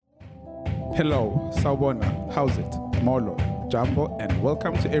Hello, Sawubona, how's it? Molo, Jumbo, and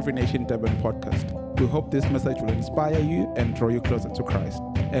welcome to Every Nation Durban podcast. We hope this message will inspire you and draw you closer to Christ.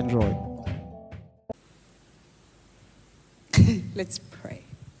 Enjoy. Let's pray.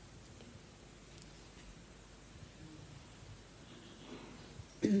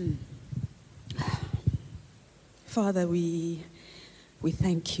 Father, we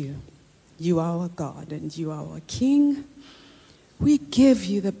thank you. You are our God and you are our King. We give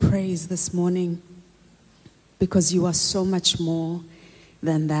you the praise this morning because you are so much more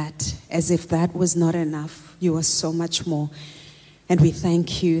than that. As if that was not enough, you are so much more. And we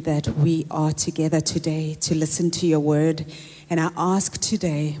thank you that we are together today to listen to your word. And I ask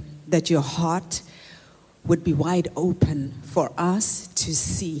today that your heart would be wide open for us to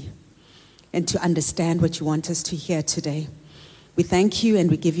see and to understand what you want us to hear today. We thank you and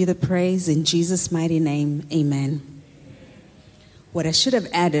we give you the praise in Jesus' mighty name. Amen. What I should have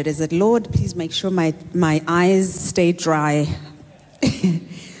added is that, Lord, please make sure my eyes stay dry. Okay,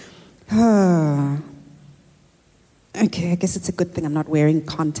 I guess it's a good thing I'm not wearing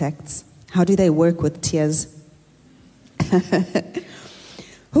contacts. How do they work with tears?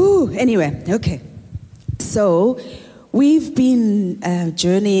 Anyway, okay. So we've been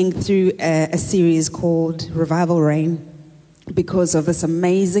journeying through a series called Revival Rain because of this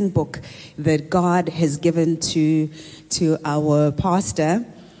amazing book that God has given to our pastor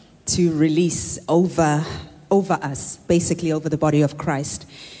to release over us, basically over the body of Christ.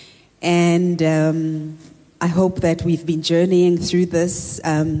 And I hope that we've been journeying through this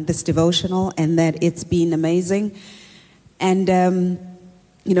devotional and that it's been amazing. And,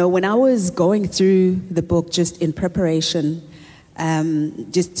 when I was going through the book just in preparation,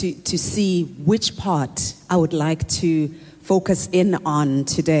 just to see which part I would like to focus in on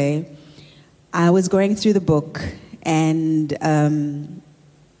today, I was going through the book and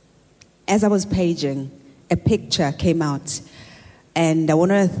as I was paging, a picture came out. And I want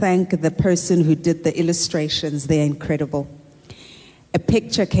to thank the person who did the illustrations. They're incredible. A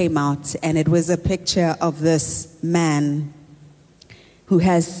picture came out, and it was a picture of this man who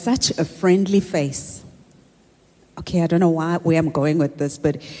has such a friendly face. Okay, I don't know where I'm going with this,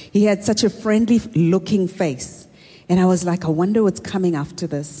 but he had such a friendly-looking face. And I was like, I wonder what's coming after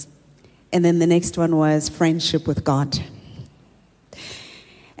this. And then the next one was friendship with God.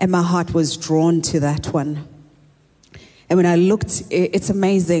 And my heart was drawn to that one. And when I looked, it's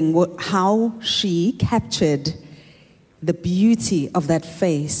amazing how she captured the beauty of that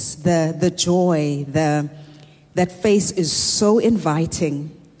face, the joy, that face is so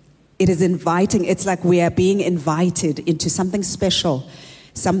inviting. It is inviting. It's like we are being invited into something special,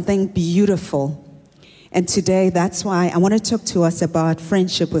 something beautiful. And today, that's why I want to talk to us about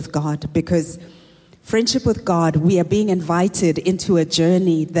friendship with God, because friendship with God, we are being invited into a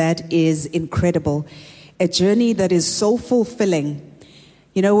journey that is incredible. A journey that is so fulfilling.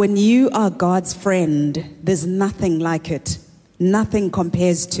 You know, when you are God's friend, there's nothing like it. Nothing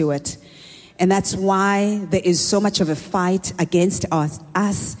compares to it. And that's why there is so much of a fight against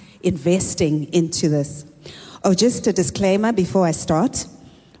us investing into this. Oh, just a disclaimer before I start.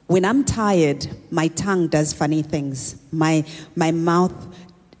 When I'm tired, my tongue does funny things. My mouth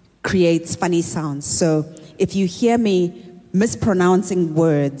creates funny sounds. So if you hear me mispronouncing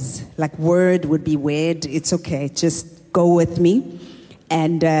words, like word would be weird, it's okay. Just go with me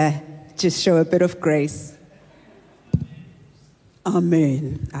and just show a bit of grace.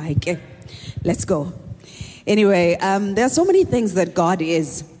 Amen. Okay, let's go. Anyway, there are so many things that God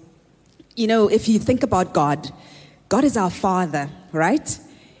is. You know, if you think about God, God is our Father, right?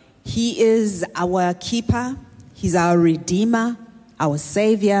 He is our keeper. He's our Redeemer, our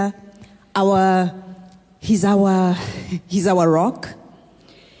Savior, He's our rock.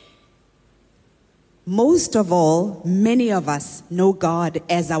 Most of all, many of us know God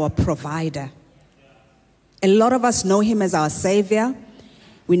as our provider. A lot of us know him as our Savior.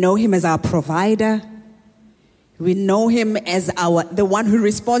 We know him as our provider. We know him as the one who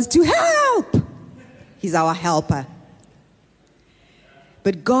responds to help. He's our helper.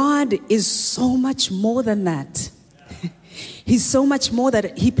 But God is so much more than that. He's so much more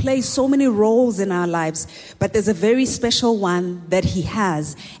that he plays so many roles in our lives, but there's a very special one that he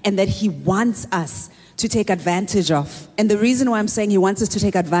has and that he wants us to take advantage of. And the reason why I'm saying he wants us to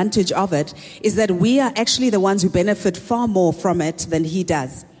take advantage of it is that we are actually the ones who benefit far more from it than he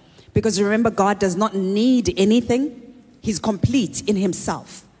does. Because remember, God does not need anything. He's complete in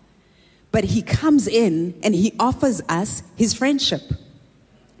himself. But he comes in and he offers us his friendship.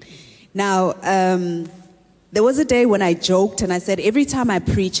 Now, there was a day when I joked and I said, every time I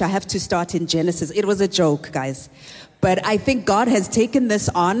preach, I have to start in Genesis. It was a joke, guys. But I think God has taken this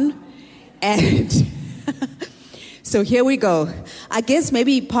on And so here we go. I guess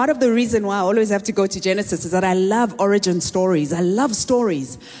maybe part of the reason why I always have to go to Genesis is that I love origin stories. I love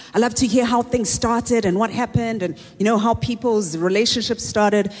stories. I love to hear how things started and what happened and, how people's relationships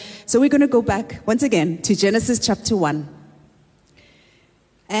started. So we're going to go back once again to Genesis chapter 1.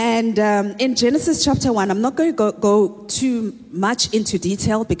 And in Genesis chapter 1, I'm not going to go too much into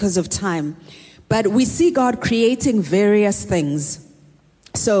detail because of time, but we see God creating various things.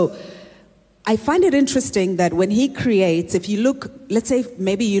 So I find it interesting that when he creates, if you look, let's say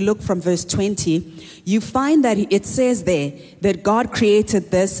maybe you look from verse 20, you find that it says there that God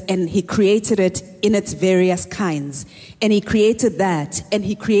created this and he created it in its various kinds. And he created that and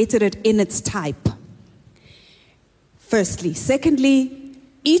he created it in its type. Firstly. Secondly,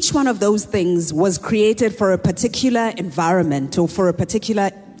 each one of those things was created for a particular environment or for a particular,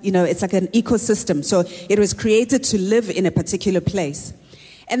 it's like an ecosystem. So it was created to live in a particular place.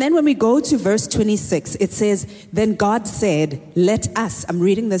 And then when we go to verse 26, it says, then God said, let us, I'm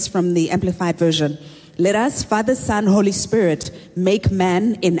reading this from the Amplified Version, let us, Father, Son, Holy Spirit, make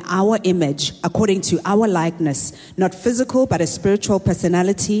man in our image, according to our likeness, not physical, but a spiritual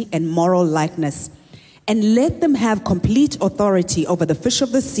personality and moral likeness. And let them have complete authority over the fish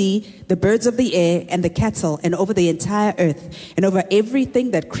of the sea, the birds of the air, and the cattle, and over the entire earth, and over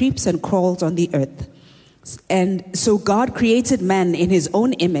everything that creeps and crawls on the earth. And so God created man in his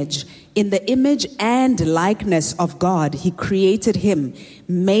own image. In the image and likeness of God, he created him.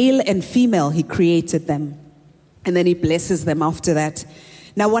 Male and female, he created them. And then he blesses them after that.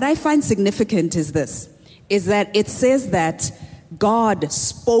 Now, what I find significant is this, is that it says that God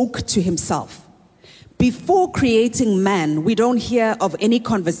spoke to himself. Before creating man, we don't hear of any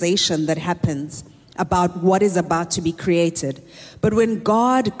conversation that happens about what is about to be created. But when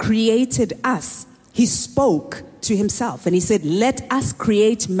God created us, he spoke to himself and he said, let us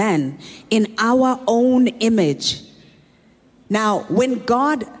create man in our own image. Now, when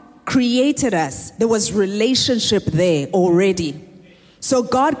God created us, there was relationship there already. So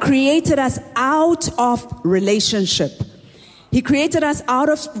God created us out of relationship. He created us out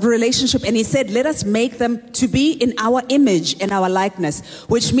of relationship and he said, let us make them to be in our image and our likeness,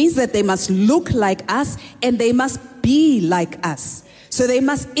 which means that they must look like us and they must be like us. So they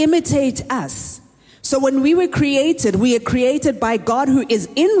must imitate us. So when we were created by God who is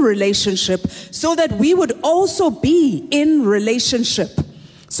in relationship so that we would also be in relationship.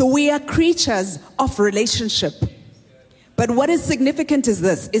 So we are creatures of relationship. But what is significant is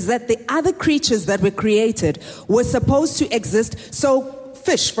this, is that the other creatures that were created were supposed to exist. So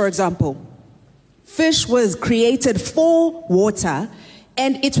fish, for example. Fish was created for water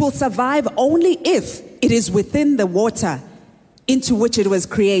and it will survive only if it is within the water into which it was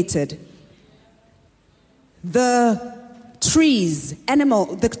created. The trees,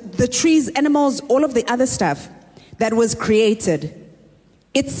 animals, all of the other stuff that was created,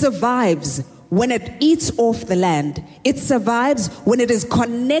 it survives when it eats off the land. It survives when it is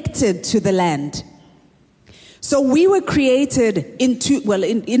connected to the land. So we were created in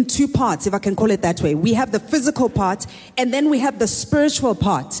two parts, if I can call it that way. We have the physical part, and then we have the spiritual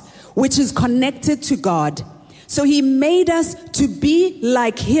part, which is connected to God. So he made us to be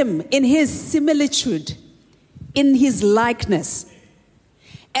like him in his similitude, in his likeness.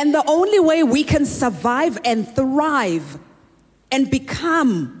 And the only way we can survive and thrive and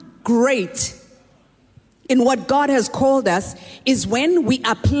become great in what God has called us is when we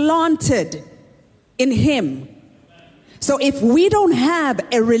are planted in him. So if we don't have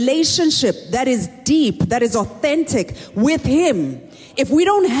a relationship that is deep, that is authentic with him, if we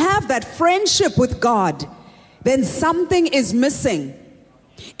don't have that friendship with God, then something is missing.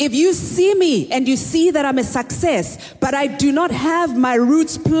 If you see me and you see that I'm a success, but I do not have my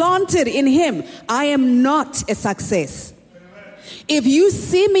roots planted in him, I am not a success. If you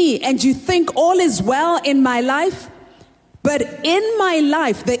see me and you think all is well in my life, but in my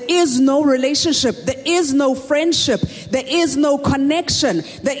life there is no relationship, there is no friendship, there is no connection,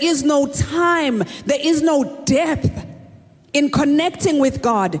 there is no time, there is no depth in connecting with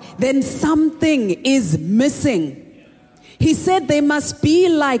God, then something is missing. He said they must be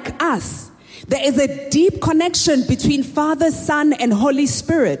like us. There is a deep connection between Father, Son, and Holy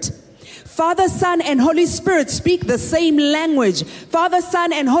Spirit. Father, Son, and Holy Spirit speak the same language. Father,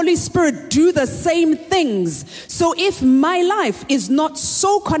 Son, and Holy Spirit do the same things. So if my life is not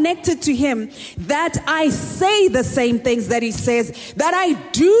so connected to him that I say the same things that he says, that I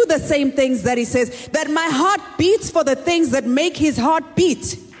do the same things that he says, that my heart beats for the things that make his heart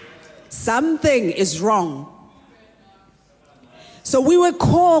beat, something is wrong. So we were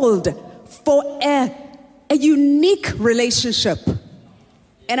called for a unique relationship.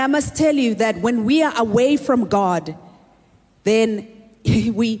 And I must tell you that when we are away from God, then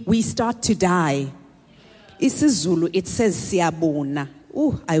we start to die. IsiZulu, it says siyabona.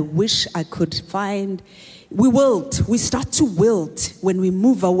 Oh, I wish I could find. We wilt. We start to wilt when we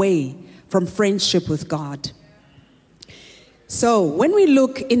move away from friendship with God. So when we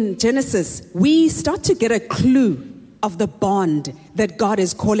look in Genesis, we start to get a clue of the bond that God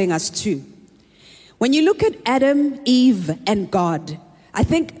is calling us to. When you look at Adam, Eve, and God, I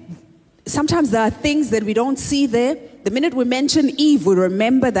think sometimes there are things that we don't see there. The minute we mention Eve, we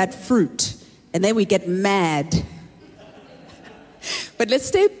remember that fruit, and then we get mad. But let's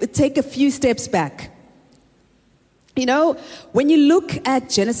take a few steps back. You know, when you look at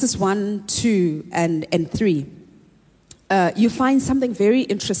Genesis 1, 2, and 3, you find something very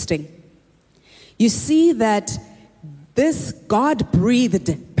interesting. You see that this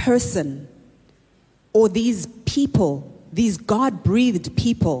God-breathed person, or these people, these God-breathed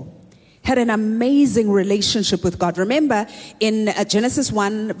people, had an amazing relationship with God. Remember, in Genesis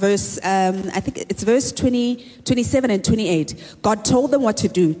 1, verse, I think it's verse 27 and 28, God told them what to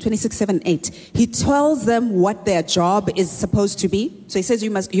do, 26, 7, 8. He tells them what their job is supposed to be. So he says,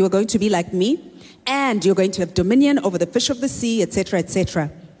 you are going to be like me, and you're going to have dominion over the fish of the sea, etc.,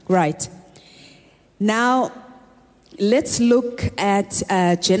 etc. Right. Now, let's look at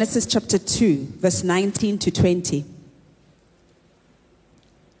Genesis chapter 2, verse 19 to 20.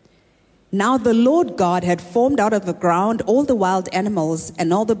 Now the Lord God had formed out of the ground all the wild animals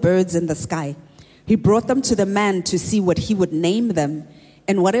and all the birds in the sky. He brought them to the man to see what he would name them.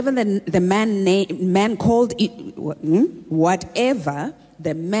 And whatever the man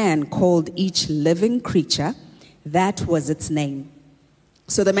called each living creature, that was its name.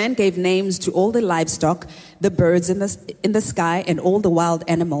 So the man gave names to all the livestock, the birds in the sky, and all the wild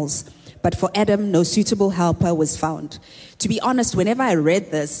animals. But for Adam, no suitable helper was found. To be honest, whenever I read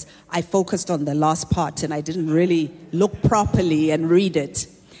this, I focused on the last part and I didn't really look properly and read it.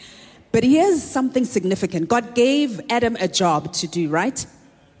 But here's something significant. God gave Adam a job to do, right?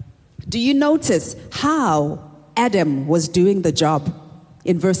 Do you notice how Adam was doing the job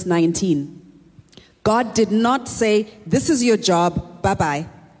in verse 19? God did not say, this is your job, bye-bye.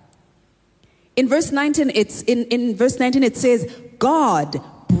 In verse 19, it says, God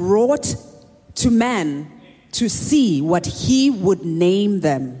brought to man to see what he would name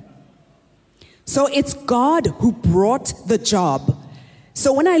them. So it's God who brought the job.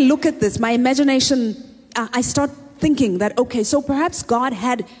 So when I look at this, my imagination, I start thinking that, okay, so perhaps God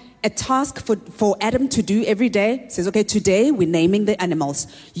had a task for Adam to do every day. Says, okay, today we're naming the animals.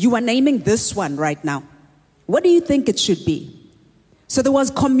 You are naming this one right now. What do you think it should be? So there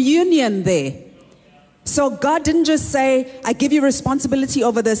was communion there. So God didn't just say, I give you responsibility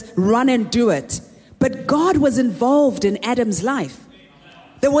over this, run and do it. But God was involved in Adam's life.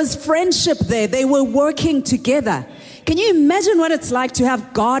 There was friendship there. They were working together. Can you imagine what it's like to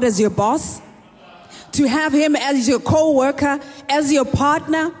have God as your boss? To have him as your co-worker, as your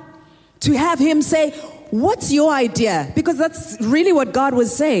partner? To have him say, what's your idea? Because that's really what God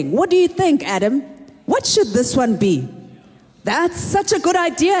was saying. What do you think, Adam? What should this one be? That's such a good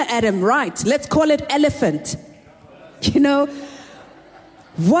idea, Adam. Right. Let's call it elephant. You know,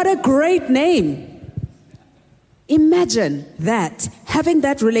 what a great name. Imagine that, having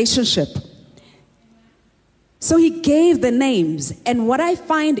that relationship. So he gave the names. And what I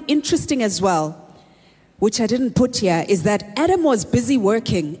find interesting as well, which I didn't put here, is that Adam was busy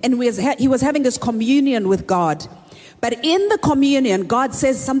working and he was having this communion with God. But in the communion, God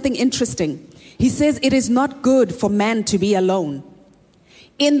says something interesting. He says, it is not good for man to be alone.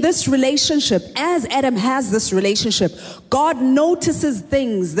 In this relationship, as Adam has this relationship, God notices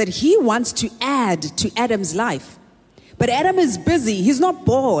things that he wants to add to Adam's life. But Adam is busy. He's not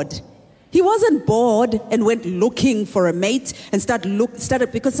bored. He wasn't bored and went looking for a mate and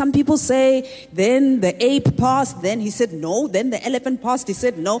started, because some people say, then the ape passed, then he said no, then the elephant passed, he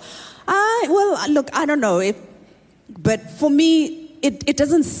said no. Look, I don't know, but for me, it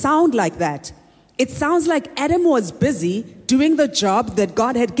doesn't sound like that. It sounds like Adam was busy doing the job that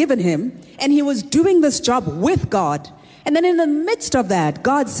God had given him, and he was doing this job with God. And then in the midst of that,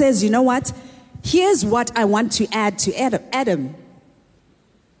 God says, you know what? Here's what I want to add to Adam.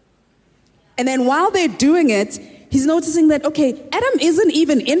 And then while they're doing it, he's noticing that, okay, Adam isn't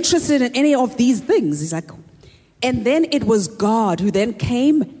even interested in any of these things. He's like, and then it was God who then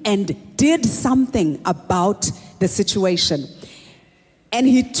came and did something about the situation. And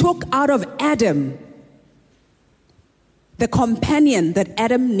he took out of Adam the companion that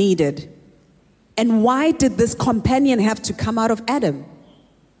Adam needed. And why did this companion have to come out of Adam?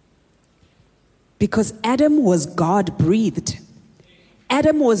 Because Adam was God-breathed.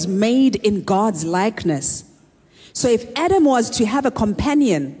 Adam was made in God's likeness. So if Adam was to have a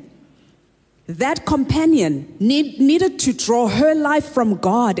companion, that companion needed to draw her life from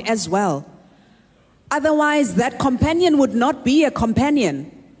God as well. Otherwise, that companion would not be a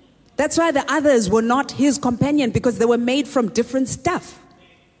companion. That's why the others were not his companion, because they were made from different stuff.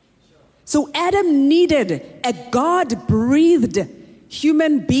 So Adam needed a God-breathed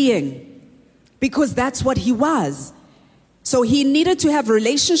human being, because that's what he was. So he needed to have a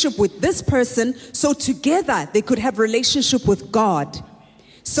relationship with this person, so together they could have a relationship with God.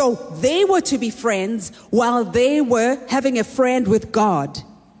 So they were to be friends while they were having a friend with God,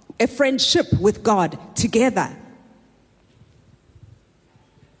 a friendship with God together.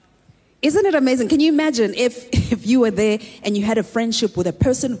 Isn't it amazing? Can you imagine if you were there and you had a friendship with a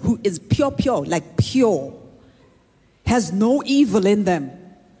person who is pure, like pure, has no evil in them?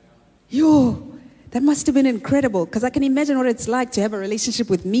 Yo, that must have been incredible, because I can imagine what it's like to have a relationship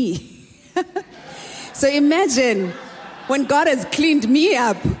with me. So imagine when God has cleaned me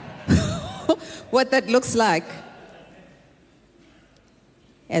up, what that looks like.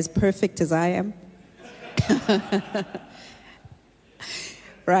 As perfect as I am.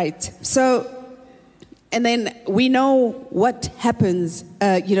 Right. So, and then we know what happens,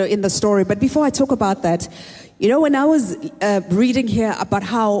 in the story. But before I talk about that, when I was reading here about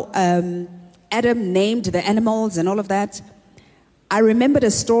how Adam named the animals and all of that, I remembered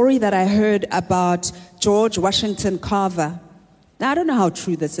a story that I heard about George Washington Carver. Now, I don't know how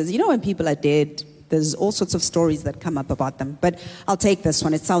true this is. When people are dead, there's all sorts of stories that come up about them. But I'll take this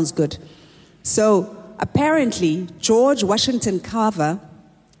one. It sounds good. So, apparently, George Washington Carver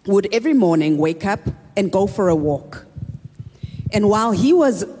would every morning wake up and go for a walk. And while he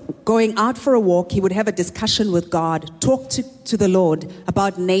was going out for a walk, he would have a discussion with God, talk to the Lord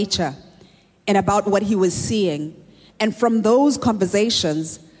about nature and about what he was seeing. And from those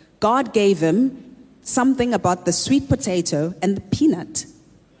conversations, God gave him something about the sweet potato and the peanut.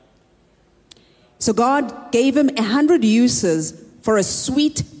 So God gave him 100 uses for a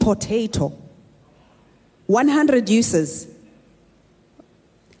sweet potato. 100 uses.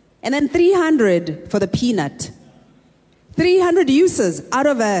 And then 300 for the peanut. 300 uses out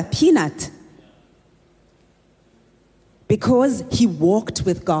of a peanut. Because he walked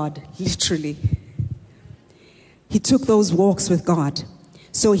with God, literally. He took those walks with God.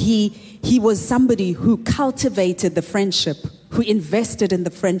 So he was somebody who cultivated the friendship, who invested in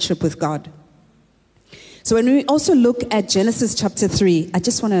the friendship with God. So when we also look at Genesis chapter 3, I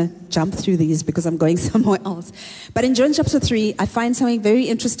just want to jump through these because I'm going somewhere else. But in John chapter 3, I find something very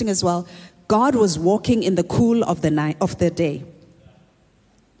interesting as well. God was walking in the cool of the night, of the day.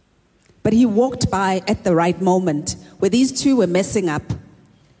 But he walked by at the right moment where these two were messing up.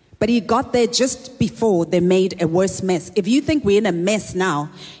 But he got there just before they made a worse mess. If you think we're in a mess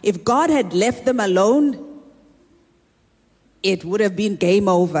now, if God had left them alone, it would have been game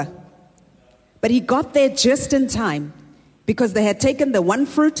over. But he got there just in time because they had taken the one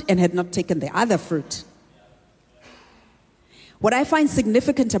fruit and had not taken the other fruit. What I find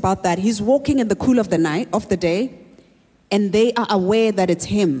significant about that, he's walking in the cool of the night, of the day, and they are aware that it's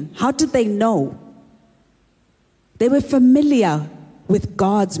him. How did they know? They were familiar with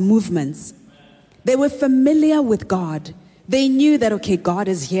God's movements. They were familiar with God. They knew that, okay, God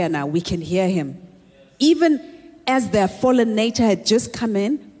is here now. We can hear him. Even as their fallen nature had just come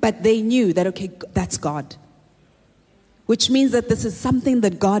in, but they knew that, okay, that's God. Which means that this is something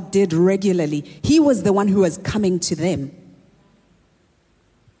that God did regularly. He was the one who was coming to them.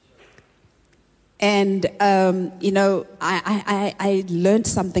 And, I learned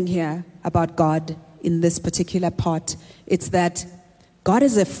something here about God in this particular part. It's that God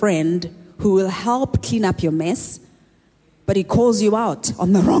is a friend who will help clean up your mess, but he calls you out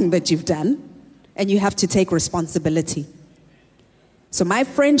on the wrong that you've done, and you have to take responsibility. So my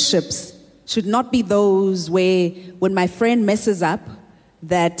friendships should not be those where when my friend messes up,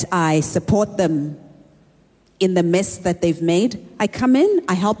 that I support them in the mess that they've made. I come in,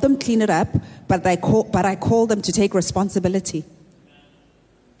 I help them clean it up, but I call them to take responsibility.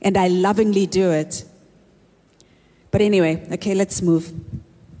 And I lovingly do it. But anyway, okay, let's move.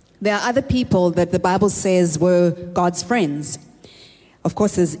 There are other people that the Bible says were God's friends. Of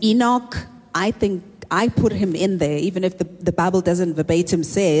course, there's Enoch. I think I put him in there, even if the Bible doesn't verbatim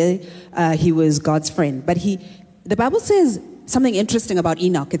say he was God's friend. But the Bible says something interesting about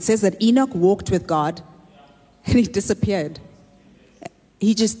Enoch. It says that Enoch walked with God and he disappeared.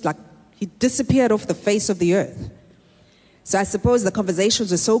 He disappeared off the face of the earth. So I suppose the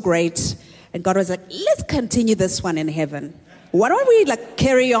conversations were so great and God was like, let's continue this one in heaven. Why don't we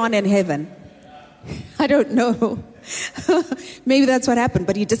carry on in heaven? I don't know. Maybe that's what happened,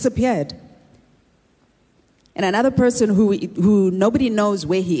 but he disappeared. And another person who nobody knows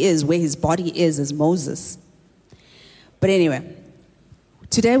where he is, where his body is Moses. But anyway,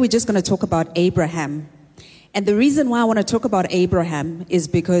 today we're just going to talk about Abraham. And the reason why I want to talk about Abraham is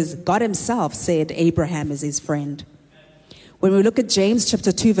because God himself said Abraham is his friend. When we look at James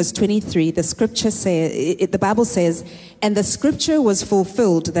chapter 2 verse 23, the Bible says, and the scripture was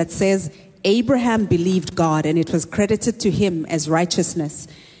fulfilled that says, Abraham believed God and it was credited to him as righteousness,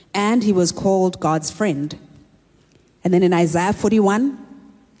 and he was called God's friend. And then in Isaiah 41,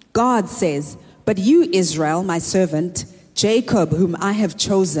 God says, but you, Israel, my servant, Jacob, whom I have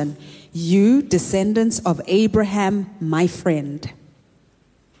chosen, you, descendants of Abraham, my friend.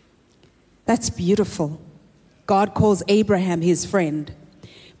 That's beautiful. God calls Abraham his friend.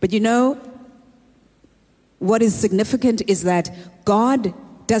 But you know, what is significant is that God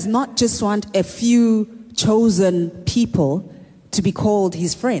does not just want a few chosen people to be called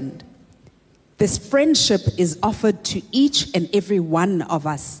his friend. This friendship is offered to each and every one of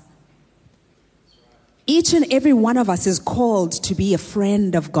us. Each and every one of us is called to be a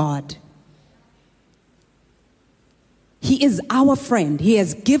friend of God. He is our friend. He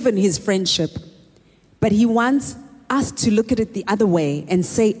has given his friendship. But he wants us to look at it the other way and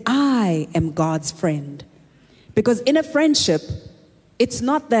say, I am God's friend. Because in a friendship, it's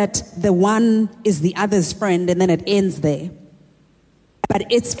not that the one is the other's friend and then it ends there.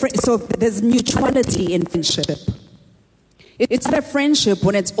 But so there's mutuality in friendship. It's not a friendship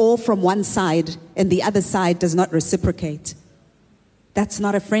when it's all from one side and the other side does not reciprocate. That's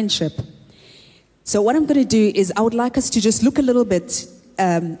not a friendship. So what I'm going to do is I would like us to just look a little bit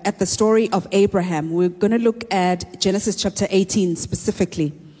at the story of Abraham. We're going to look at Genesis chapter 18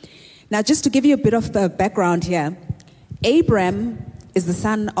 specifically. Now, just to give you a bit of the background here, Abraham is the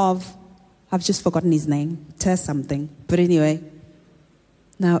son of, I've just forgotten his name, something. But anyway,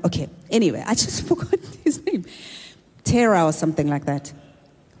 I just forgot his name. Terah or something like that.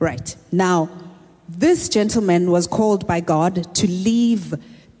 Right. Now, this gentleman was called by God to leave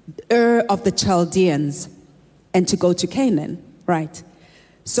Ur of the Chaldeans and to go to Canaan. Right.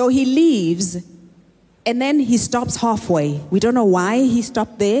 So he leaves and then he stops halfway. We don't know why he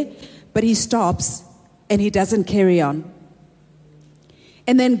stopped there, but he stops and he doesn't carry on.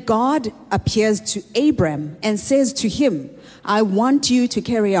 And then God appears to Abram and says to him, I want you to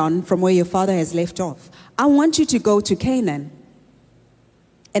carry on from where your father has left off. I want you to go to Canaan.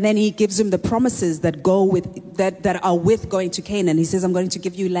 And then he gives him the promises that go with that are with going to Canaan. He says, I'm going to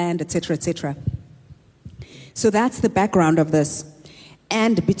give you land, etc., etc. So that's the background of this.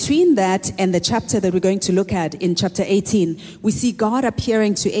 And between that and the chapter that we're going to look at in chapter 18, we see God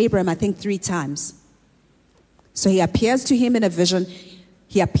appearing to Abram, I think 3 times. So he appears to him in a vision.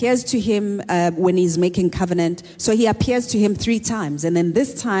 He appears to him when he's making covenant. So he appears to him 3 times. And then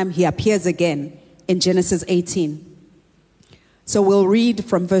this time he appears again in Genesis 18. So we'll read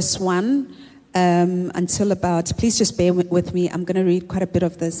from verse 1 until about, please just bear with me. I'm going to read quite a bit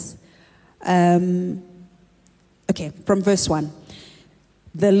of this. From verse 1.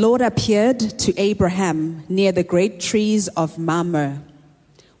 The Lord appeared to Abraham near the great trees of Mamre,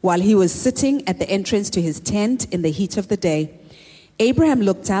 while he was sitting at the entrance to his tent in the heat of the day. Abraham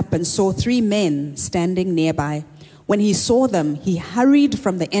looked up and saw 3 men standing nearby. When he saw them, he hurried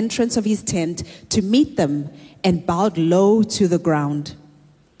from the entrance of his tent to meet them and bowed low to the ground.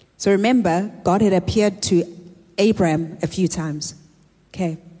 So remember, God had appeared to Abraham a few times.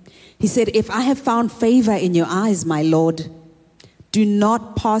 Okay. He said, if I have found favor in your eyes, my Lord, do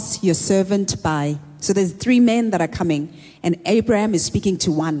not pass your servant by. So there's 3 men that are coming, and Abraham is speaking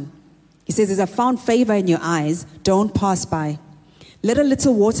to one. He says, as I found favor in your eyes, don't pass by. Let a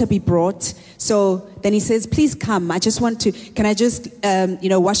little water be brought. So then he says, please come. Can I just,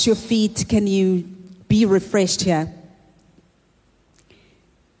 wash your feet? Can you be refreshed here?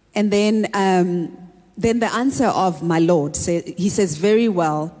 And then the answer of my Lord, he says, very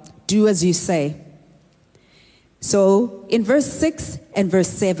well, do as you say. So in verse 6 and verse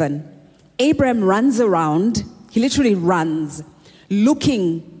 7, Abraham runs around. He literally runs,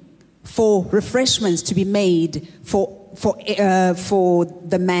 looking for refreshments to be made for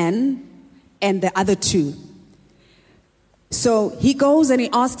the man and the other 2. So he goes and he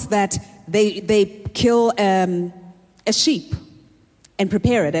asks that they kill a sheep and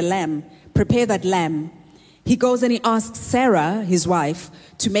prepare it, a lamb. Prepare that lamb. He goes and he asks Sarah, his wife,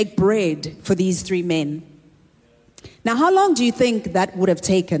 to make bread for these 3 men. Now, how long do you think that would have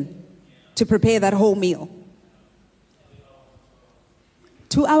taken to prepare that whole meal?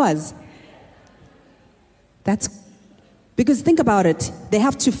 2 hours. That's because think about it. They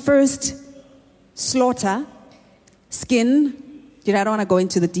have to first slaughter skin. I don't want to go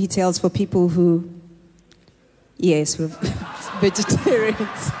into the details for people who, yes, we're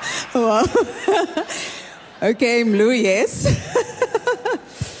vegetarians. Well, okay, Mlu, yes.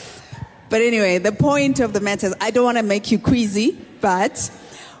 But anyway, the point of the matter is, I don't want to make you queasy, but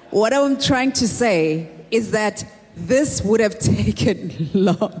what I'm trying to say is that this would have taken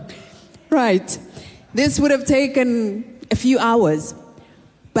long. Right. This would have taken a few hours.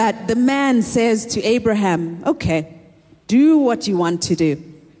 But the man says to Abraham, okay, do what you want to do.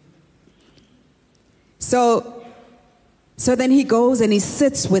 So then he goes and he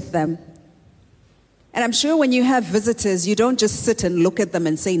sits with them. And I'm sure when you have visitors, you don't just sit and look at them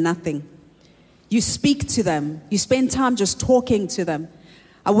and say nothing. You speak to them. You spend time just talking to them.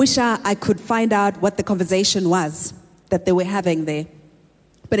 I wish I could find out what the conversation was that they were having there.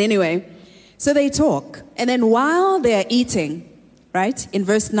 But anyway, so they talk. And then while they're eating, right, in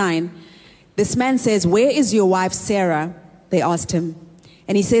verse 9, this man says, where is your wife Sarah? They asked him.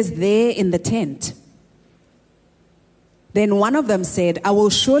 And he says, there in the tent. Then one of them said, I will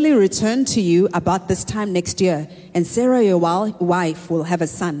surely return to you about this time next year, and Sarah, your wife, will have a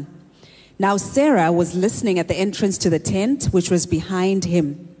son. Now Sarah was listening at the entrance to the tent, which was behind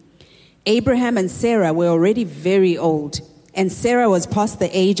him. Abraham and Sarah were already very old, and Sarah was past the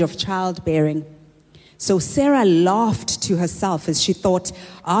age of childbearing. So Sarah laughed to herself as she thought,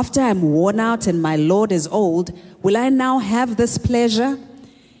 after I'm worn out and my Lord is old, will I now have this pleasure?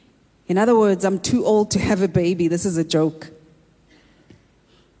 In other words, I'm too old to have a baby. This is a joke.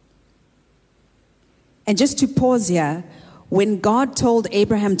 And just to pause here, when God told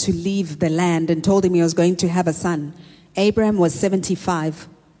Abraham to leave the land and told him he was going to have a son, Abraham was 75.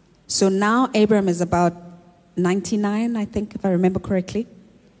 So now Abraham is about 99, I think, if I remember correctly.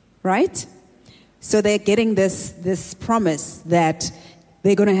 Right? So they're getting this promise that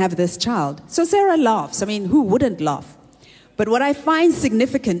they're going to have this child. So Sarah laughs. I mean, who wouldn't laugh? But what I find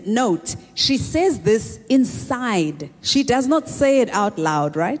significant, note, she says this inside. She does not say it out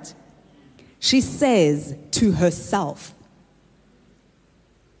loud, right? She says to herself.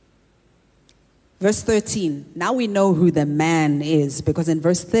 Verse 13, now we know who the man is, because in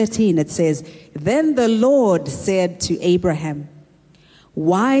verse 13 it says, then the Lord said to Abraham,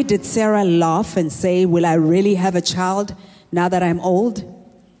 why did Sarah laugh and say, will I really have a child now that I'm old?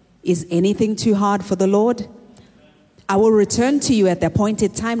 Is anything too hard for the Lord? I will return to you at the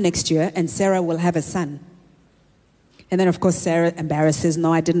appointed time next year, and Sarah will have a son. And then, of course, Sarah embarrasses,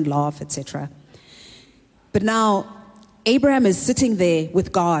 no, I didn't laugh, etc. But now, Abraham is sitting there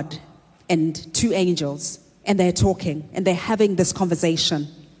with God and two angels, and they're talking, and they're having this conversation.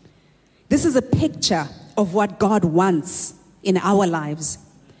 This is a picture of what God wants in our lives.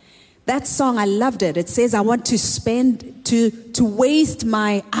 That song, I loved it. It says, I want to waste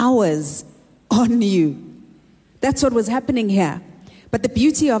my hours on you. That's what was happening here. But the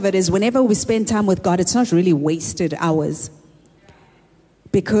beauty of it is whenever we spend time with God, it's not really wasted hours,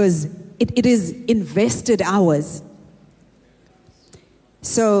 because it is invested hours.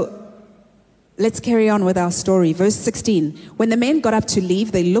 So let's carry on with our story. Verse 16. When the men got up to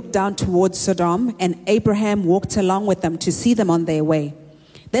leave, they looked down towards Sodom, and Abraham walked along with them to see them on their way.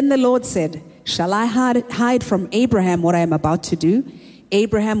 Then the Lord said, shall I hide from Abraham what I am about to do?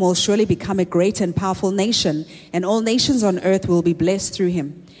 Abraham will surely become a great and powerful nation, and all nations on earth will be blessed through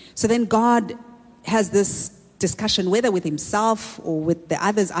him. So then God has this discussion, whether with himself or with the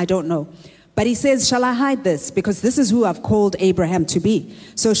others, I don't know. But he says, shall I hide this? Because this is who I've called Abraham to be.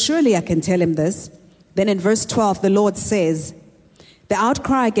 So surely I can tell him this. Then in verse 12, the Lord says, the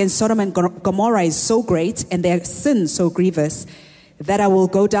outcry against Sodom and Gomorrah is so great, and their sin so grievous, that I will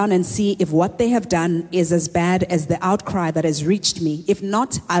go down and see if what they have done is as bad as the outcry that has reached me. If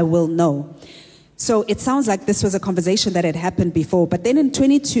not, I will know. So it sounds like this was a conversation that had happened before. But then in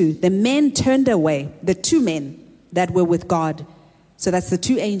 22, the men turned away, the two men that were with God. So that's the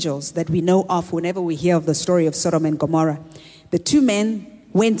two angels that we know of whenever we hear of the story of Sodom and Gomorrah. The two men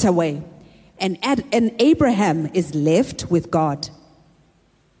went away. And Abraham is left with God.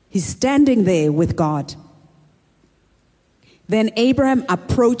 He's standing there with God. Then Abraham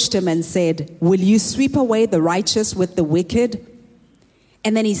approached him and said, will you sweep away the righteous with the wicked?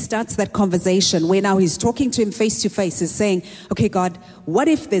 And then he starts that conversation where now he's talking to him face to face. He's saying, okay, God, what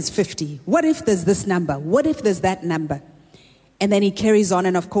if there's 50? What if there's this number? What if there's that number? And then he carries on.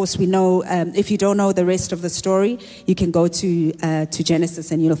 And of course, we know, if you don't know the rest of the story, you can go to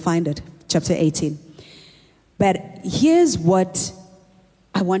Genesis and you'll find it, chapter 18. But here's what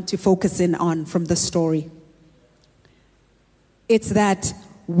I want to focus in on from the story. It's that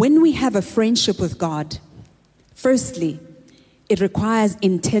when we have a friendship with God, firstly, it requires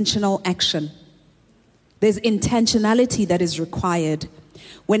intentional action. There's intentionality that is required.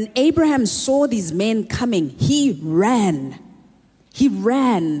 When Abraham saw these men coming, he ran. He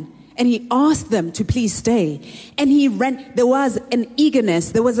ran and he asked them to please stay. And he ran. There was an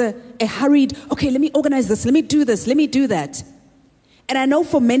eagerness. There was a hurried, okay, let me organize this. Let me do this. Let me do that. And I know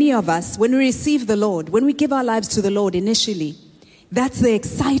for many of us, when we receive the Lord, when we give our lives to the Lord initially, that's the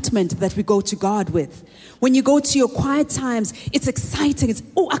excitement that we go to God with. When you go to your quiet times, it's exciting. It's,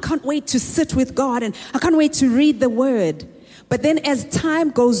 I can't wait to sit with God and I can't wait to read the word. But then as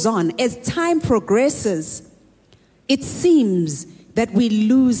time goes on, as time progresses, it seems that we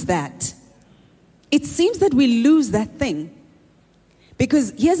lose that. It seems that we lose that thing.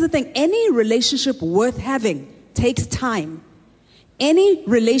 Because here's the thing, any relationship worth having takes time. Any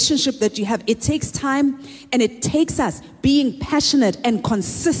relationship that you have, it takes time, and it takes us being passionate and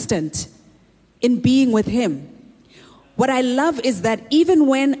consistent in being with Him. What I love is that even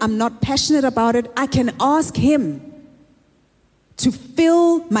when I'm not passionate about it, I can ask Him to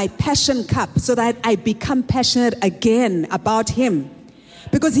fill my passion cup so that I become passionate again about Him.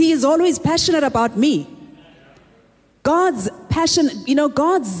 Because He is always passionate about me. God's passion,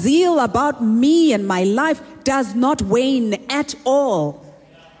 God's zeal about me and my life does not wane at all.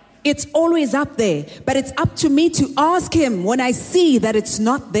 It's always up there. But it's up to me to ask Him when I see that it's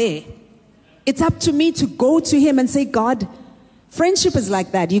not there. It's up to me to go to Him and say, God, friendship is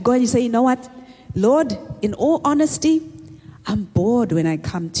like that. You go and you say, you know what, Lord, in all honesty, I'm bored when I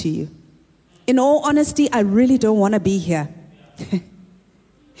come to you. In all honesty, I really don't want to be here.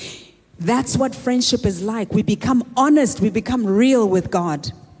 That's what friendship is like. We become honest. We become real with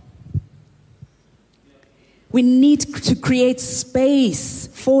God. We need to create space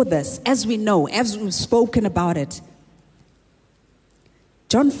for this, as we know, as we've spoken about it.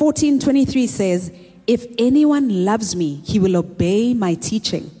 John 14:23 says, if anyone loves me, he will obey my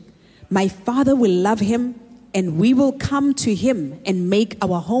teaching. My Father will love him, and we will come to him and make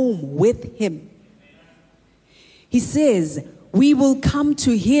our home with him. He says, we will come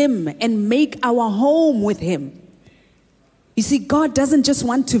to him and make our home with him. You see, God doesn't just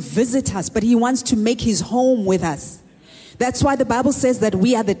want to visit us, but He wants to make His home with us. That's why the Bible says that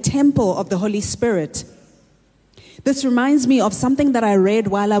we are the temple of the Holy Spirit. This reminds me of something that I read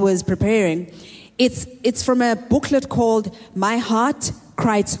while I was preparing. It's from a booklet called My Heart,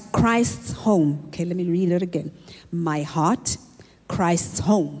 Christ's Home. Okay, let me read it again. My Heart, Christ's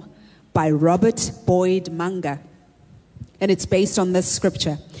Home by Robert Boyd Munger. And it's based on this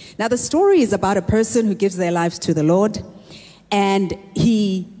scripture. Now, the story is about a person who gives their lives to the Lord. And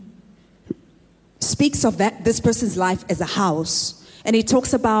he speaks of this person's life as a house. And he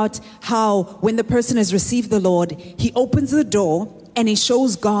talks about how when the person has received the Lord, he opens the door and he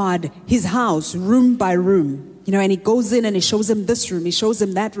shows God his house, room by room. And he goes in and he shows him this room, he shows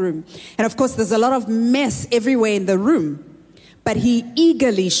him that room. And of course, there's a lot of mess everywhere in the room. But he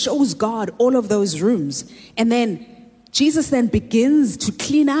eagerly shows God all of those rooms. And then Jesus then begins to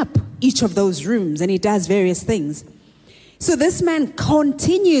clean up each of those rooms, and he does various things. So this man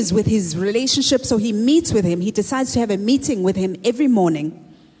continues with his relationship. So he meets with him. He decides to have a meeting with him every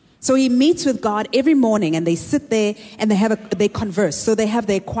morning. So he meets with God every morning, and they sit there and they converse. So they have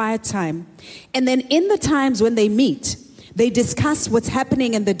their quiet time. And then in the times when they meet, they discuss what's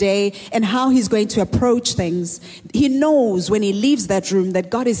happening in the day and how he's going to approach things. He knows when he leaves that room that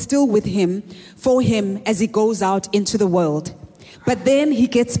God is still with him, for him, as he goes out into the world. But then he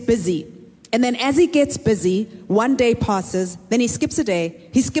gets busy. And then as he gets busy, one day passes, then he skips a day,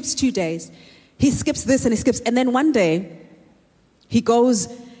 he skips 2 days, he skips this and he skips. And then one day, he goes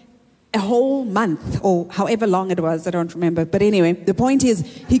a whole month, or however long it was, I don't remember. But anyway, the point is,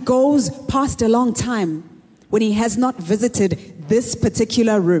 he goes past a long time when he has not visited this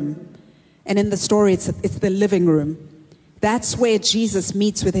particular room. And in the story, it's the living room. That's where Jesus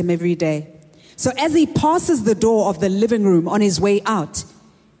meets with him every day. So as he passes the door of the living room on his way out,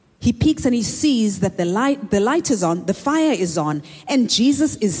 he peeks and he sees that the light is on, the fire is on, and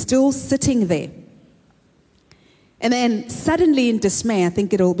Jesus is still sitting there. And then suddenly in dismay, I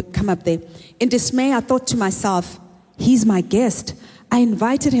think it'll come up there. In dismay, I thought to myself, he's my guest. I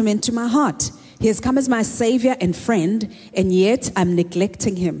invited him into my heart. He has come as my savior and friend, and yet I'm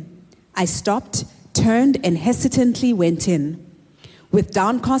neglecting him. I stopped, turned, and hesitantly went in. With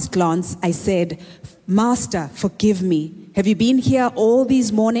downcast glance, I said, Master, forgive me. Have you been here all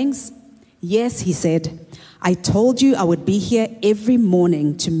these mornings? Yes, he said. I told you I would be here every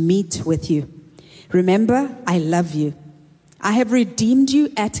morning to meet with you. Remember, I love you. I have redeemed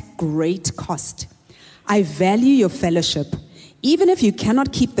you at great cost. I value your fellowship. Even if you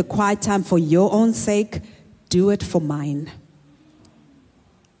cannot keep the quiet time for your own sake, do it for mine.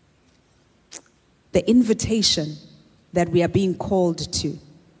 the invitation that we are being called to.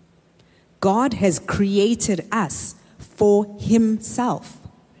 God has created us for himself.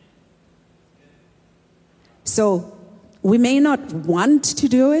 So we may not want to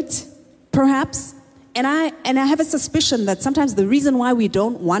do it, perhaps, and I have a suspicion that sometimes the reason why we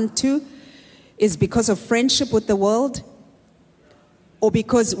don't want to is because of friendship with the world, or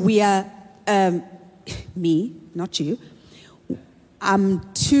because we are, me, not you, I'm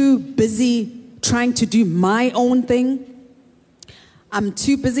too busy trying to do my own thing. I'm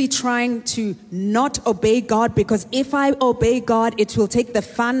too busy trying to not obey God, because if I obey God, it will take the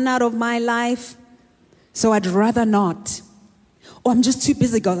fun out of my life. So I'd rather not. Or I'm just too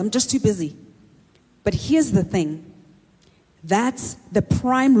busy, God. I'm just too busy. But here's the thing. That's the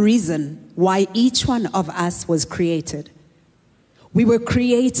prime reason why each one of us was created. We were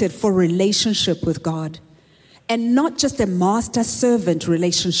created for relationship with God. And not just a master-servant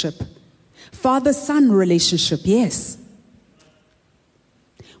relationship. Father-son relationship, yes.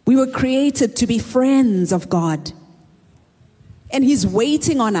 We were created to be friends of God. And he's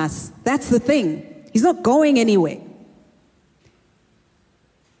waiting on us. That's the thing. He's not going anywhere.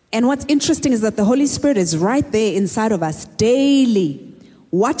 And what's interesting is that the Holy Spirit is right there inside of us daily,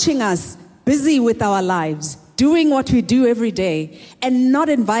 watching us, busy with our lives, doing what we do every day, and not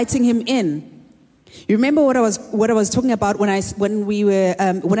inviting him in. You remember what I was talking about when I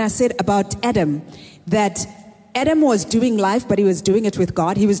said about Adam, that Adam was doing life, but he was doing it with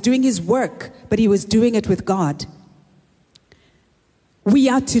God. He was doing his work, but he was doing it with God. We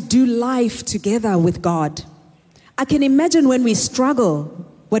are to do life together with God. I can imagine when we struggle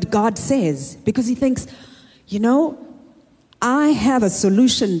what God says, because he thinks, you know, I have a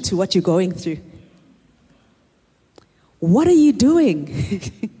solution to what you're going through. What are you doing?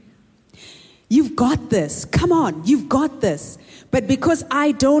 You've got this. Come on, you've got this. But because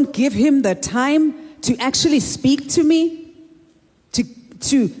I don't give him the time to actually speak to me,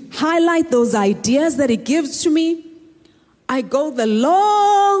 to highlight those ideas that he gives to me, I go the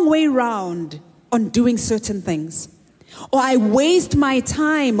long way round on doing certain things. Or I waste my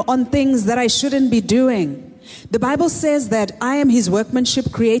time on things that I shouldn't be doing. The Bible says that I am his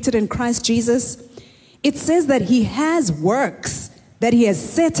workmanship created in Christ Jesus. It says that he has works that he has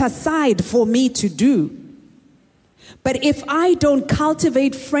set aside for me to do. But if I don't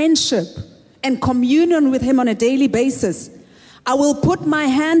cultivate friendship and communion with him on a daily basis, I will put my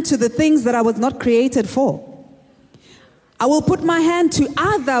hand to the things that I was not created for. I will put my hand to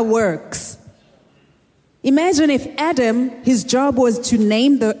other works. Imagine if Adam, his job was to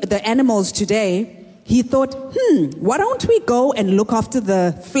name the animals today. He thought, why don't we go and look after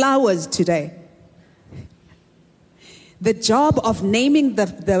the flowers today? The job of naming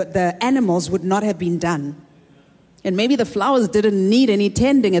the animals would not have been done. And maybe the flowers didn't need any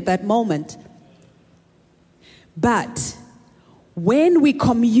tending at that moment. But when we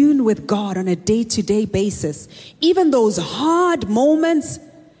commune with God on a day-to-day basis, even those hard moments,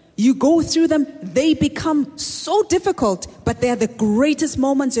 you go through them, they become so difficult, but they're the greatest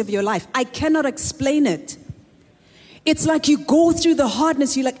moments of your life. I cannot explain it. It's like you go through the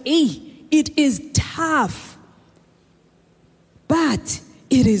hardness, you're like, hey, it is tough, but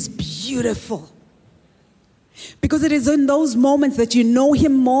it is beautiful. Because it is in those moments that you know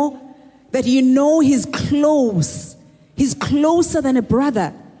him more, that you know he's close. He's closer than a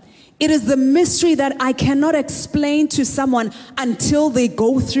brother. It is the mystery that I cannot explain to someone until they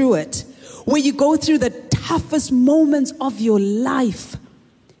go through it. Where you go through the toughest moments of your life.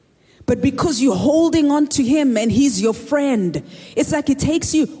 But because you're holding on to him and he's your friend, it's like he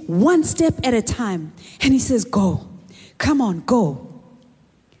takes you one step at a time. And he says, go. Come on, go.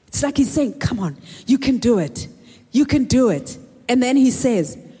 It's like he's saying, come on, you can do it. You can do it. And then he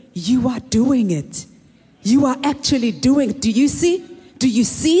says, you are doing it. You are actually doing it. Do you see? Do you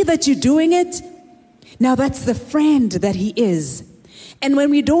see that you're doing it? Now that's the friend that he is. And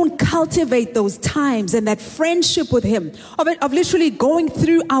when we don't cultivate those times and that friendship with him, of literally going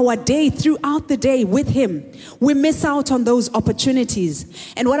through our day, throughout the day with him, we miss out on those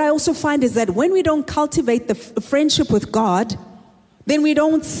opportunities. And what I also find is that when we don't cultivate the friendship with God, then we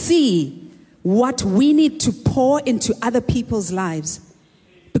don't see what we need to pour into other people's lives.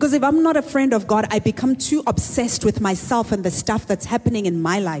 Because if I'm not a friend of God, I become too obsessed with myself and the stuff that's happening in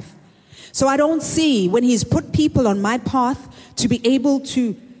my life. So I don't see when he's put people on my path to be able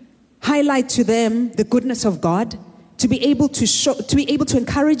to highlight to them the goodness of God, to be able to show, to be able to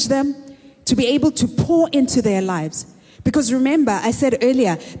encourage them, to be able to pour into their lives. Because remember, I said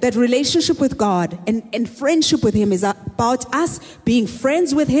earlier that relationship with God and friendship with him is about us being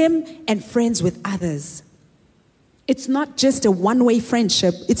friends with him and friends with others. It's not just a one-way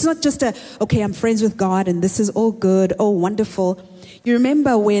friendship. It's not just okay, I'm friends with God and this is all good, oh, wonderful. You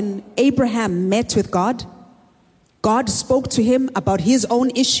remember when Abraham met with God? God spoke to him about his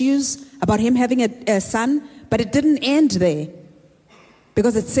own issues, about him having a son, but it didn't end there.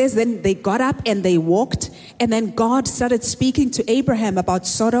 Because it says then they got up and they walked, and then God started speaking to Abraham about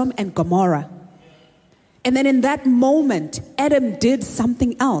Sodom and Gomorrah. And then in that moment, Adam did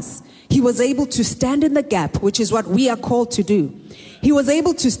something else. He was able to stand in the gap, which is what we are called to do. He was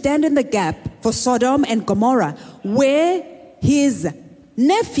able to stand in the gap for Sodom and Gomorrah, where his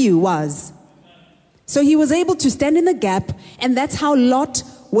nephew was. So he was able to stand in the gap, and that's how Lot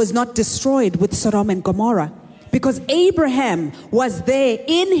was not destroyed with Sodom and Gomorrah. Because Abraham was there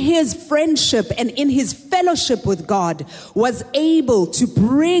in his friendship and in his fellowship with God, was able to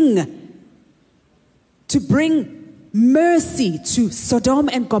bring mercy to Sodom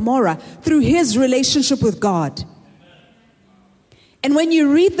and Gomorrah through his relationship with God. And when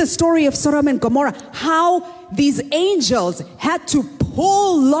you read the story of Sodom and Gomorrah, how these angels had to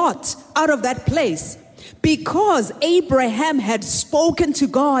pull Lot out of that place because Abraham had spoken to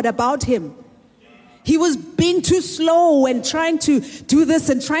God about him. He was being too slow and trying to do this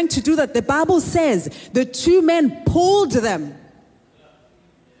and trying to do that. The Bible says the two men pulled them.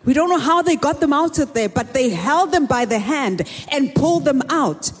 We don't know how they got them out of there, but they held them by the hand and pulled them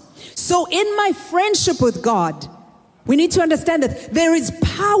out. So in my friendship with God, we need to understand that there is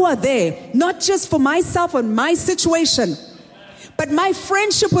power there, not just for myself and my situation, but my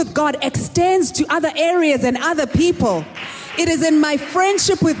friendship with God extends to other areas and other people. It is in my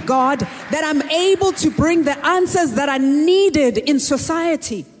friendship with God that I'm able to bring the answers that are needed in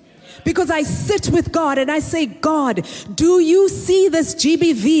society. Because I sit with God and I say, God, do you see this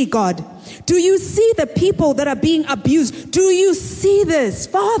GBV, God? Do you see the people that are being abused? Do you see this?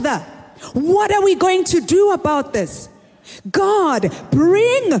 Father, what are we going to do about this? God,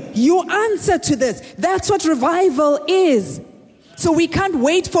 bring your answer to this. That's what revival is. So we can't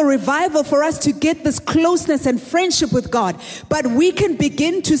wait for revival for us to get this closeness and friendship with God. But we can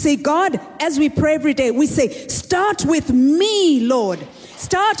begin to say, God, as we pray every day, we say, start with me, Lord.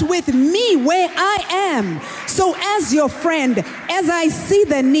 Start with me where I am. So as your friend, as I see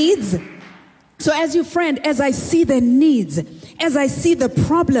the needs, as I see the needs, as I see the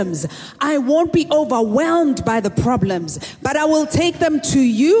problems, I won't be overwhelmed by the problems, but I will take them to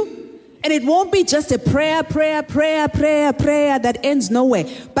you. And it won't be just a prayer that ends nowhere.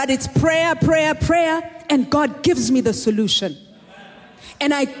 But it's prayer, and God gives me the solution.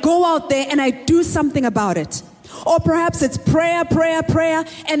 And I go out there and I do something about it. Or perhaps it's prayer,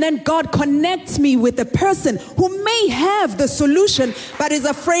 and then God connects me with a person who may have the solution, but is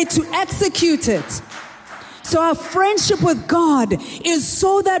afraid to execute it. So our friendship with God is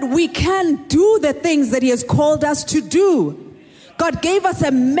so that we can do the things that He has called us to do. God gave us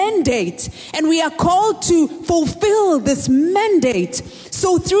a mandate, and we are called to fulfill this mandate.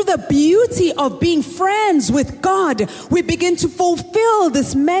 So through the beauty of being friends with God, we begin to fulfill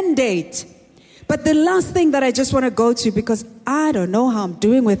this mandate. But the last thing that I just want to go to, because I don't know how I'm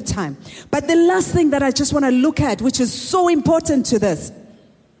doing with time, but the last thing that I just want to look at, which is so important to this,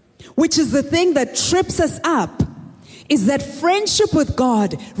 which is the thing that trips us up, is that friendship with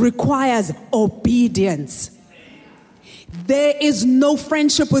God requires obedience. There is no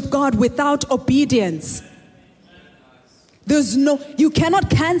friendship with God without obedience. You cannot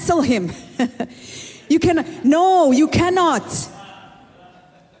cancel Him. You cannot.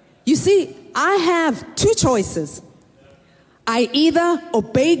 You see, I have two choices. I either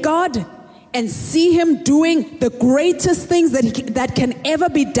obey God and see Him doing the greatest things that can ever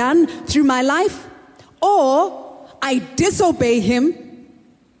be done through my life, or I disobey Him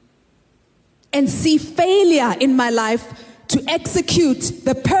and see failure in my life to execute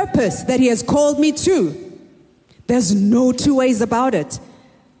the purpose that He has called me to. There's no two ways about it.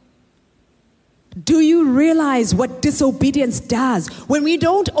 Do you realize what disobedience does? When we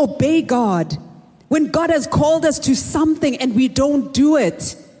don't obey God, when God has called us to something and we don't do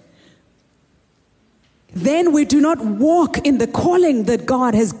it, then we do not walk in the calling that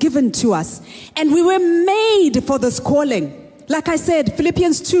God has given to us. And we were made for this calling. Like I said,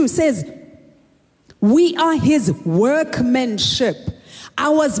 Philippians 2 says, we are His workmanship. I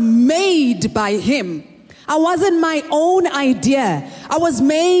was made by Him. I wasn't my own idea. I was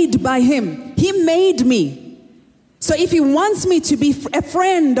made by Him. He made me. So if He wants me to be a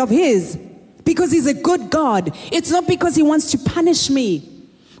friend of His, because He's a good God, it's not because He wants to punish me.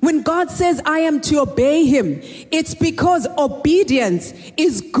 When God says I am to obey Him, it's because obedience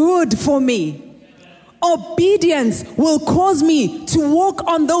is good for me. Obedience will cause me to walk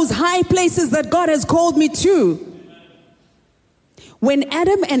on those high places that God has called me to. When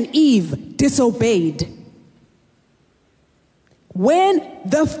Adam and Eve disobeyed, when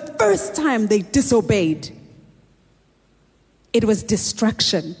the first time they disobeyed, it was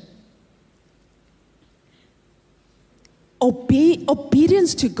destruction.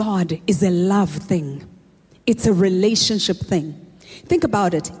 Obedience to God is a love thing. It's a relationship thing. Think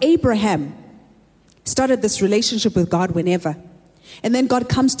about it. Abraham started this relationship with God whenever. And then God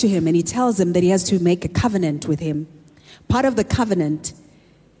comes to him and he tells him that he has to make a covenant with him. Part of the covenant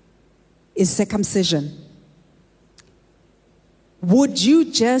is circumcision. Would you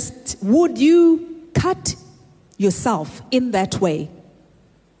cut yourself in that way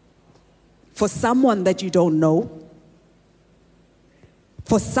for someone that you don't know?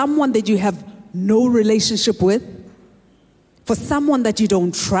 For someone that you have no relationship with? For someone that you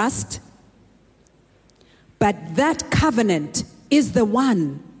don't trust? But that covenant is the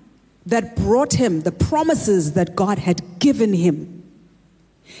one that brought him the promises that God had given him.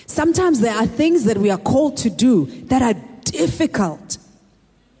 Sometimes there are things that we are called to do that are difficult.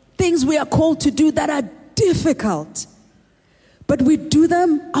 Things we are called to do that are difficult. But we do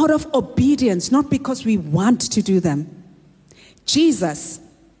them out of obedience, not because we want to do them. Jesus,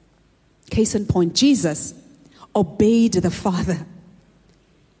 case in point, Jesus obeyed the Father.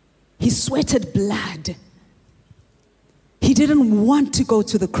 He sweated blood. He didn't want to go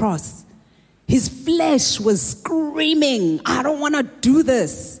to the cross. His flesh was screaming, I don't want to do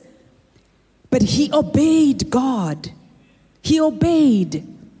this. But he obeyed God. He obeyed,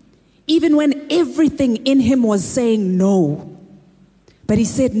 even when everything in him was saying no. But he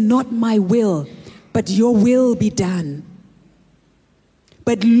said, not my will, but your will be done.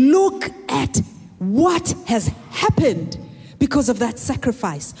 But look at what has happened because of that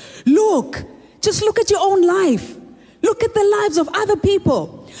sacrifice. Just look at your own life. Look at the lives of other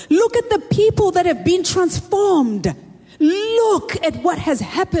people. Look at the people that have been transformed. Look at what has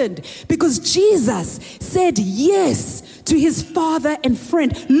happened because Jesus said yes to his father and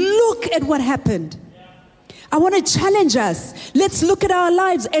friend. Look at what happened. I want to challenge us. Let's look at our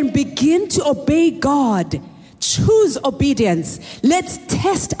lives and begin to obey God. Choose obedience. Let's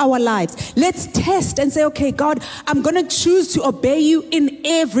test our lives. Let's test and say, okay, God, I'm going to choose to obey you in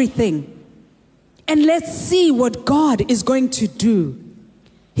everything. And let's see what God is going to do.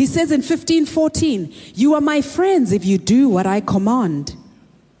 He says in 15:14, you are my friends if you do what I command.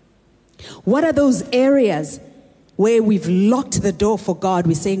 What are those areas where we've locked the door for God?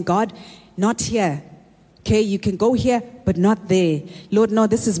 We're saying, God, not here. Okay, you can go here, but not there. Lord, no,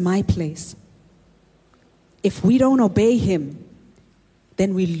 this is my place. If we don't obey him,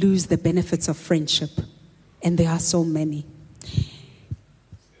 then we lose the benefits of friendship. And there are so many.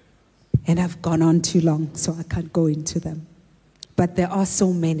 And I've gone on too long, so I can't go into them. But there are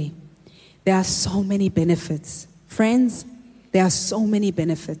so many. There are so many benefits. Friends, there are so many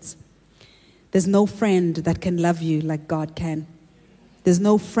benefits. There's no friend that can love you like God can. There's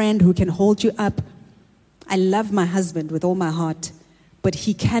no friend who can hold you up. I love my husband with all my heart, but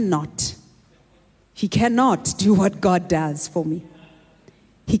he cannot do what God does for me.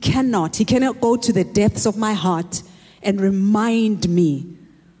 He cannot go to the depths of my heart and remind me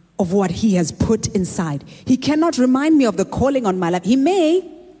of what he has put inside. He cannot remind me of the calling on my life. He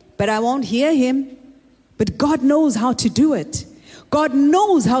may, but I won't hear him. But God knows how to do it. God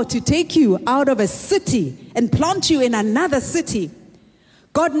knows how to take you out of a city and plant you in another city.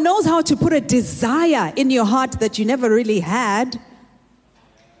 God knows how to put a desire in your heart that you never really had,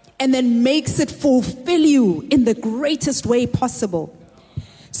 and then makes it fulfill you in the greatest way possible.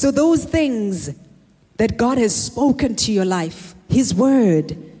 So those things that God has spoken to your life, his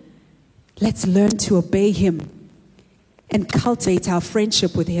word, let's learn to obey him and cultivate our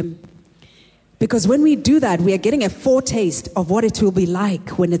friendship with him. Because when we do that, we are getting a foretaste of what it will be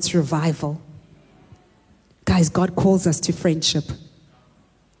like when it's revival. Guys, God calls us to friendship.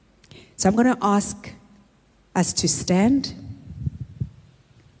 So I'm going to ask us to stand.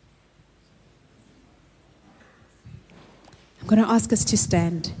 I'm going to ask us to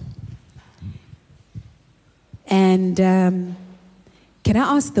stand. And can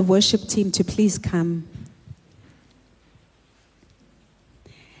I ask the worship team to please come?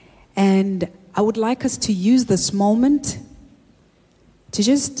 And I would like us to use this moment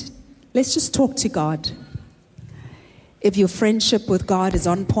to let's just talk to God. If your friendship with God is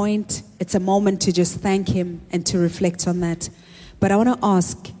on point, it's a moment to just thank him and to reflect on that. But I want to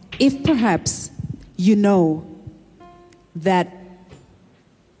ask, if perhaps you know that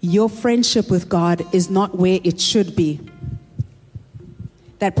your friendship with God is not where it should be,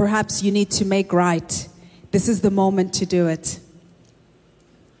 that perhaps you need to make right, this is the moment to do it.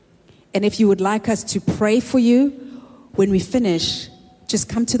 And if you would like us to pray for you when we finish, just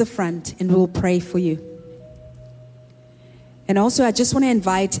come to the front and we'll pray for you. And also, I just want to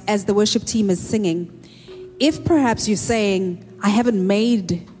invite, as the worship team is singing, if perhaps you're saying, I haven't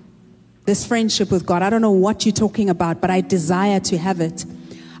made this friendship with God, I don't know what you're talking about, but I desire to have it.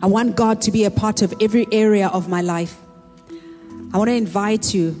 I want God to be a part of every area of my life. I want to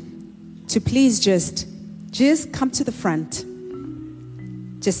invite you to please just come to the front.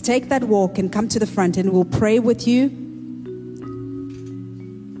 Just take that walk and come to the front and we'll pray with you.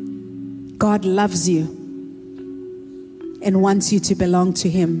 God loves you and wants you to belong to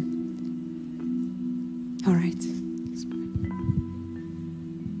Him. All right.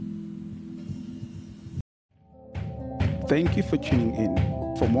 Thank you for tuning in.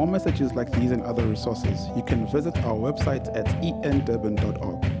 For more messages like these and other resources, you can visit our website at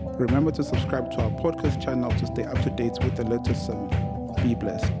endurban.org. Remember to subscribe to our podcast channel to stay up to date with the latest sermon. Be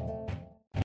blessed.